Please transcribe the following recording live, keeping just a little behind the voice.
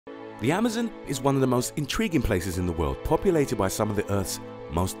The Amazon is one of the most intriguing places in the world, populated by some of the Earth's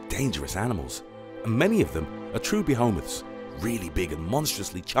most dangerous animals. And many of them are true behemoths, really big and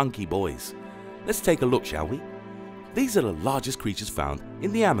monstrously chunky boys. Let's take a look, shall we? These are the largest creatures found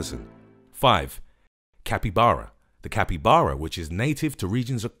in the Amazon. 5. Capybara. The capybara, which is native to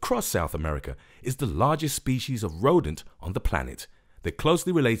regions across South America, is the largest species of rodent on the planet. They're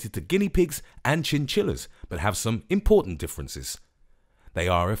closely related to guinea pigs and chinchillas, but have some important differences. They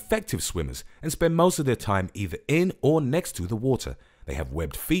are effective swimmers and spend most of their time either in or next to the water. They have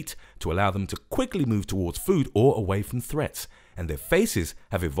webbed feet to allow them to quickly move towards food or away from threats, and their faces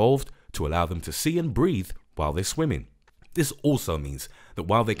have evolved to allow them to see and breathe while they're swimming. This also means that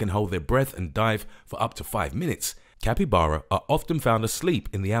while they can hold their breath and dive for up to 5 minutes, capybara are often found asleep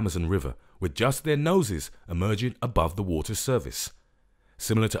in the Amazon River, with just their noses emerging above the water's surface.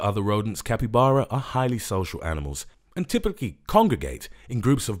 Similar to other rodents, capybara are highly social animals and typically congregate in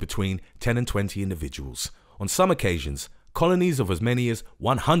groups of between 10 and 20 individuals. On some occasions, colonies of as many as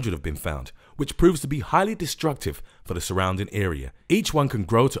 100 have been found, which proves to be highly destructive for the surrounding area. Each one can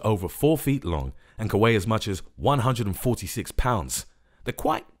grow to over 4 feet long and can weigh as much as 146 pounds. They're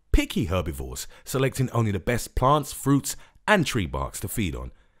quite picky herbivores, selecting only the best plants, fruits, and tree barks to feed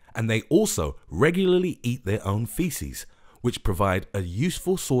on. And they also regularly eat their own feces, which provide a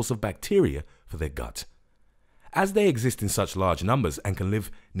useful source of bacteria for their gut. As they exist in such large numbers and can live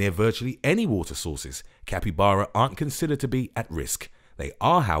near virtually any water sources, capybara aren't considered to be at risk. They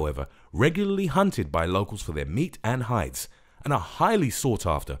are, however, regularly hunted by locals for their meat and hides, and are highly sought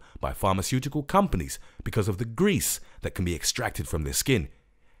after by pharmaceutical companies because of the grease that can be extracted from their skin.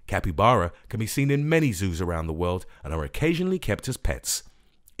 Capybara can be seen in many zoos around the world and are occasionally kept as pets.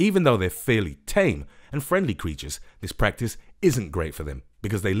 Even though they're fairly tame and friendly creatures, this practice isn't great for them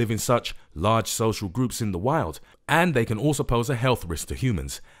because they live in such large social groups in the wild, and they can also pose a health risk to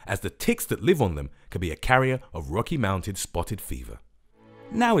humans, as the ticks that live on them can be a carrier of Rocky Mountain spotted fever.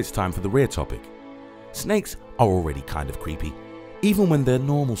 Now it's time for the rare topic. Snakes are already kind of creepy, even when they're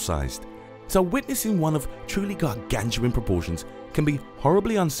normal sized. So witnessing one of truly gargantuan proportions can be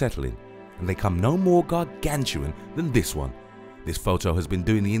horribly unsettling, and they come no more gargantuan than this one. This photo has been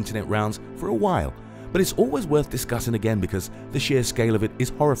doing the internet rounds for a while, but it's always worth discussing again because the sheer scale of it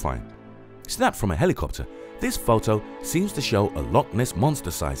is horrifying. Snapped from a helicopter, this photo seems to show a Loch Ness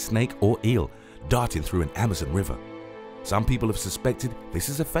monster-sized snake or eel darting through an Amazon river. Some people have suspected this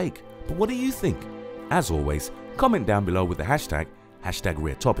is a fake, but what do you think? As always, comment down below with the hashtag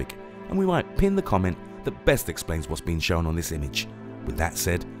 #RareTopic, and we might pin the comment that best explains what's being shown on this image. With that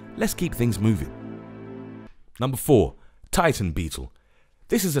said, let's keep things moving. Number 4. Titan beetle.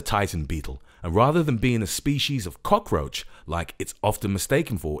 This is a Titan beetle, and rather than being a species of cockroach like it's often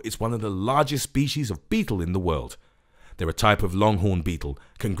mistaken for, it's one of the largest species of beetle in the world. They're a type of longhorn beetle,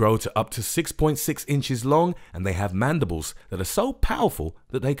 can grow to up to 6.6 inches long, and they have mandibles that are so powerful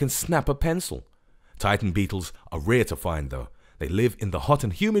that they can snap a pencil. Titan beetles are rare to find though. They live in the hot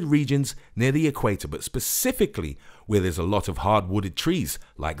and humid regions near the equator, but specifically where there's a lot of hard-wooded trees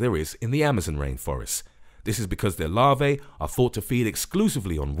like there is in the Amazon rainforest. This is because their larvae are thought to feed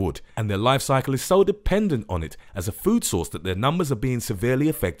exclusively on wood, and their life cycle is so dependent on it as a food source that their numbers are being severely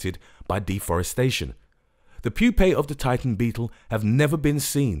affected by deforestation. The pupae of the Titan beetle have never been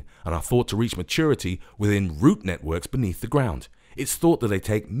seen and are thought to reach maturity within root networks beneath the ground. It's thought that they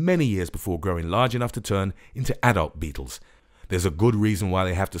take many years before growing large enough to turn into adult beetles. There's a good reason why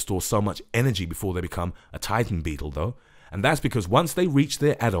they have to store so much energy before they become a Titan beetle though, and that's because once they reach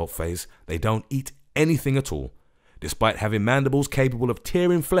their adult phase, they don't eat anything at all. Despite having mandibles capable of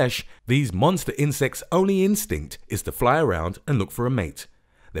tearing flesh, these monster insects' only instinct is to fly around and look for a mate.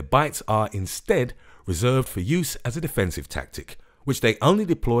 Their bites are instead reserved for use as a defensive tactic, which they only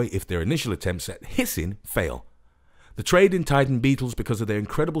deploy if their initial attempts at hissing fail. The trade in Titan beetles, because of their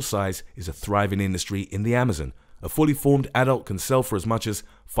incredible size, is a thriving industry in the Amazon. A fully formed adult can sell for as much as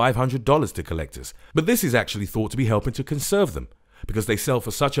 $500 to collectors, but this is actually thought to be helping to conserve them. Because they sell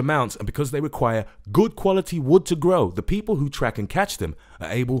for such amounts and because they require good quality wood to grow, the people who track and catch them are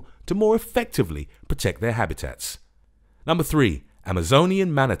able to more effectively protect their habitats. Number 3.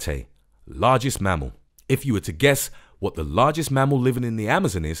 Amazonian manatee, largest mammal. If you were to guess what the largest mammal living in the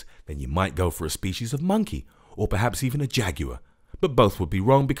Amazon is, then you might go for a species of monkey, or perhaps even a jaguar. But both would be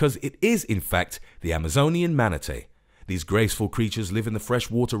wrong because it is in fact the Amazonian manatee. These graceful creatures live in the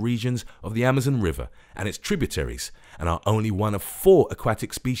freshwater regions of the Amazon River and its tributaries, and are only one of 4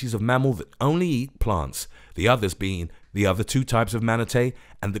 aquatic species of mammal that only eat plants, the others being the other 2 types of manatee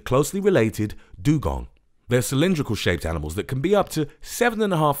and the closely related dugong. They're cylindrical shaped animals that can be up to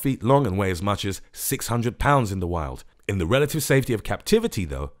 7.5 feet long and weigh as much as 600 pounds in the wild. In the relative safety of captivity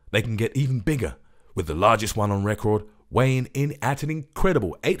though, They can get even bigger, with the largest one on record weighing in at an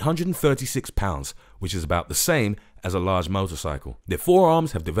incredible 836 pounds, which is about the same as a large motorcycle. Their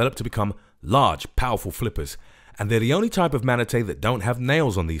forearms have developed to become large, powerful flippers, and they're the only type of manatee that don't have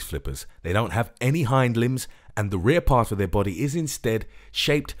nails on these flippers. They don't have any hind limbs, and the rear part of their body is instead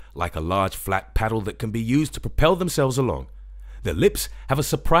shaped like a large flat paddle that can be used to propel themselves along. Their lips have a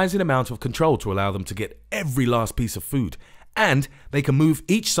surprising amount of control to allow them to get every last piece of food, and they can move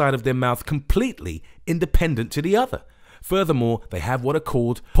each side of their mouth completely independent to the other. Furthermore, they have what are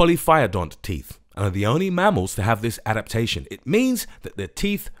called polyphyodont teeth, and are the only mammals to have this adaptation. It means that their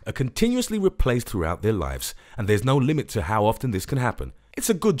teeth are continuously replaced throughout their lives, and there's no limit to how often this can happen. It's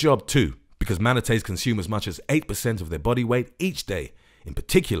a good job too, because manatees consume as much as 8% of their body weight each day. In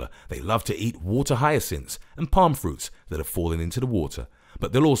particular, they love to eat water hyacinths and palm fruits that have fallen into the water,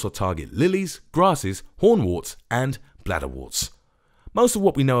 but they'll also target lilies, grasses, hornworts, and bladderworts. Most of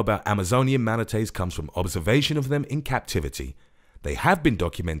what we know about Amazonian manatees comes from observation of them in captivity. They have been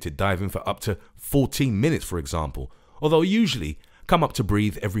documented diving for up to 14 minutes, for example, although usually come up to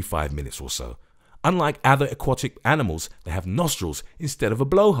breathe every 5 minutes or so. Unlike other aquatic animals, they have nostrils instead of a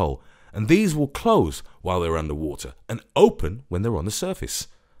blowhole, and these will close while they're underwater and open when they're on the surface.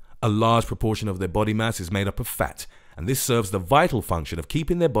 A large proportion of their body mass is made up of fat, and this serves the vital function of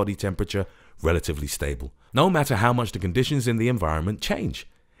keeping their body temperature relatively stable, no matter how much the conditions in the environment change.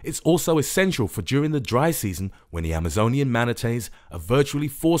 It's also essential for during the dry season, when the Amazonian manatees are virtually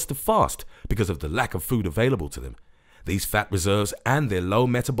forced to fast because of the lack of food available to them. These fat reserves and their low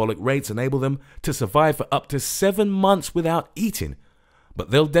metabolic rates enable them to survive for up to 7 months without eating,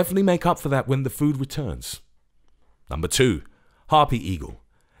 but they'll definitely make up for that when the food returns. Number 2. Harpy eagle.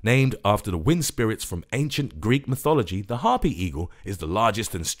 Named after the wind spirits from ancient Greek mythology, the harpy eagle is the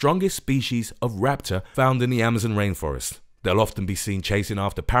largest and strongest species of raptor found in the Amazon rainforest. They'll often be seen chasing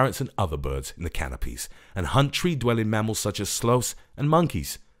after parrots and other birds in the canopies, and hunt tree-dwelling mammals such as sloths and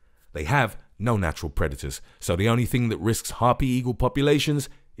monkeys. They have no natural predators, so the only thing that risks harpy eagle populations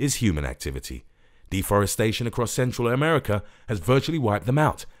is human activity. Deforestation across Central America has virtually wiped them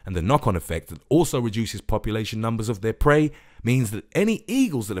out, and the knock-on effect that also reduces population numbers of their prey means that any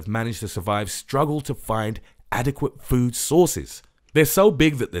eagles that have managed to survive struggle to find adequate food sources. They're so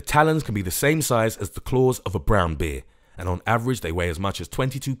big that their talons can be the same size as the claws of a brown bear, and on average they weigh as much as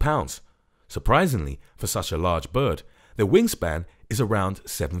 22 pounds. Surprisingly, for such a large bird, their wingspan is around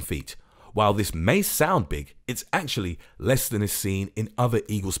 7 feet. While this may sound big, it's actually less than is seen in other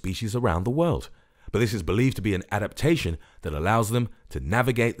eagle species around the world. But this is believed to be an adaptation that allows them to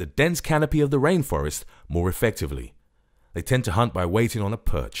navigate the dense canopy of the rainforest more effectively. They tend to hunt by waiting on a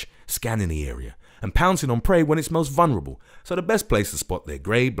perch, scanning the area, and pouncing on prey when it's most vulnerable, so the best place to spot their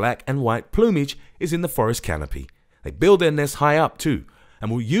grey, black and white plumage is in the forest canopy. They build their nests high up too, and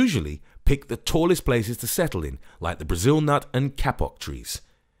will usually pick the tallest places to settle in, like the Brazil nut and kapok trees.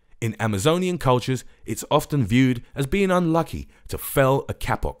 In Amazonian cultures, it's often viewed as being unlucky to fell a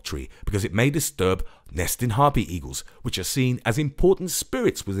kapok tree because it may disturb nesting harpy eagles, which are seen as important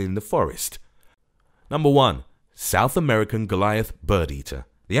spirits within the forest. Number 1. South American Goliath bird eater.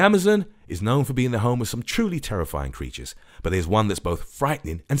 The Amazon is known for being the home of some truly terrifying creatures, but there's one that's both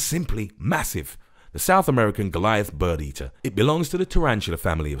frightening and simply massive. The South American Goliath bird eater. It belongs to the tarantula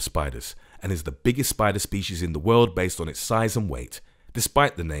family of spiders and is the biggest spider species in the world based on its size and weight.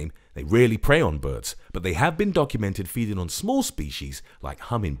 Despite the name, they rarely prey on birds, but they have been documented feeding on small species like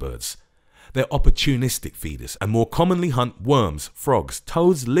hummingbirds. They're opportunistic feeders and more commonly hunt worms, frogs,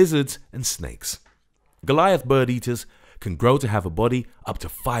 toads, lizards, and snakes. Goliath bird eaters can grow to have a body up to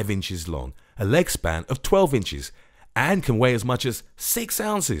 5 inches long, a leg span of 12 inches, and can weigh as much as 6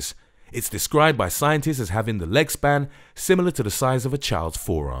 ounces. It's described by scientists as having the leg span similar to the size of a child's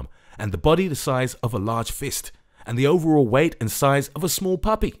forearm, and the body the size of a large fist, and the overall weight and size of a small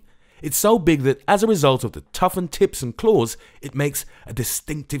puppy. It's so big that as a result of the toughened tips and claws, it makes a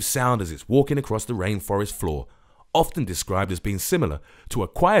distinctive sound as it's walking across the rainforest floor, often described as being similar to a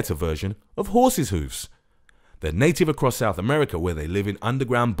quieter version of horses' hooves. They're native across South America, where they live in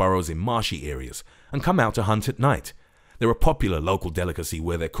underground burrows in marshy areas and come out to hunt at night. They're a popular local delicacy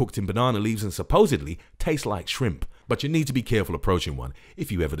where they're cooked in banana leaves and supposedly taste like shrimp, but you need to be careful approaching one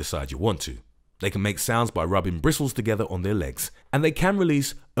if you ever decide you want to. They can make sounds by rubbing bristles together on their legs, and they can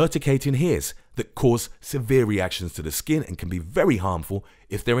release urticating hairs that cause severe reactions to the skin and can be very harmful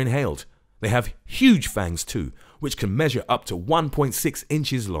if they're inhaled. They have huge fangs too, which can measure up to 1.6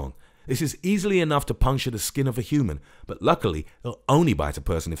 inches long. This is easily enough to puncture the skin of a human, but luckily they'll only bite a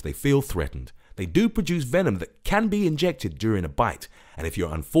person if they feel threatened. They do produce venom that can be injected during a bite, and if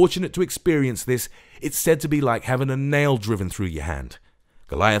you're unfortunate to experience this, it's said to be like having a nail driven through your hand.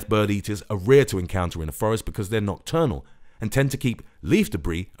 Goliath bird eaters are rare to encounter in the forest because they're nocturnal and tend to keep leaf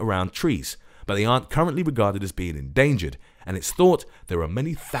debris around trees, but they aren't currently regarded as being endangered, and it's thought there are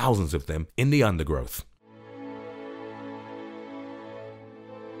many thousands of them in the undergrowth.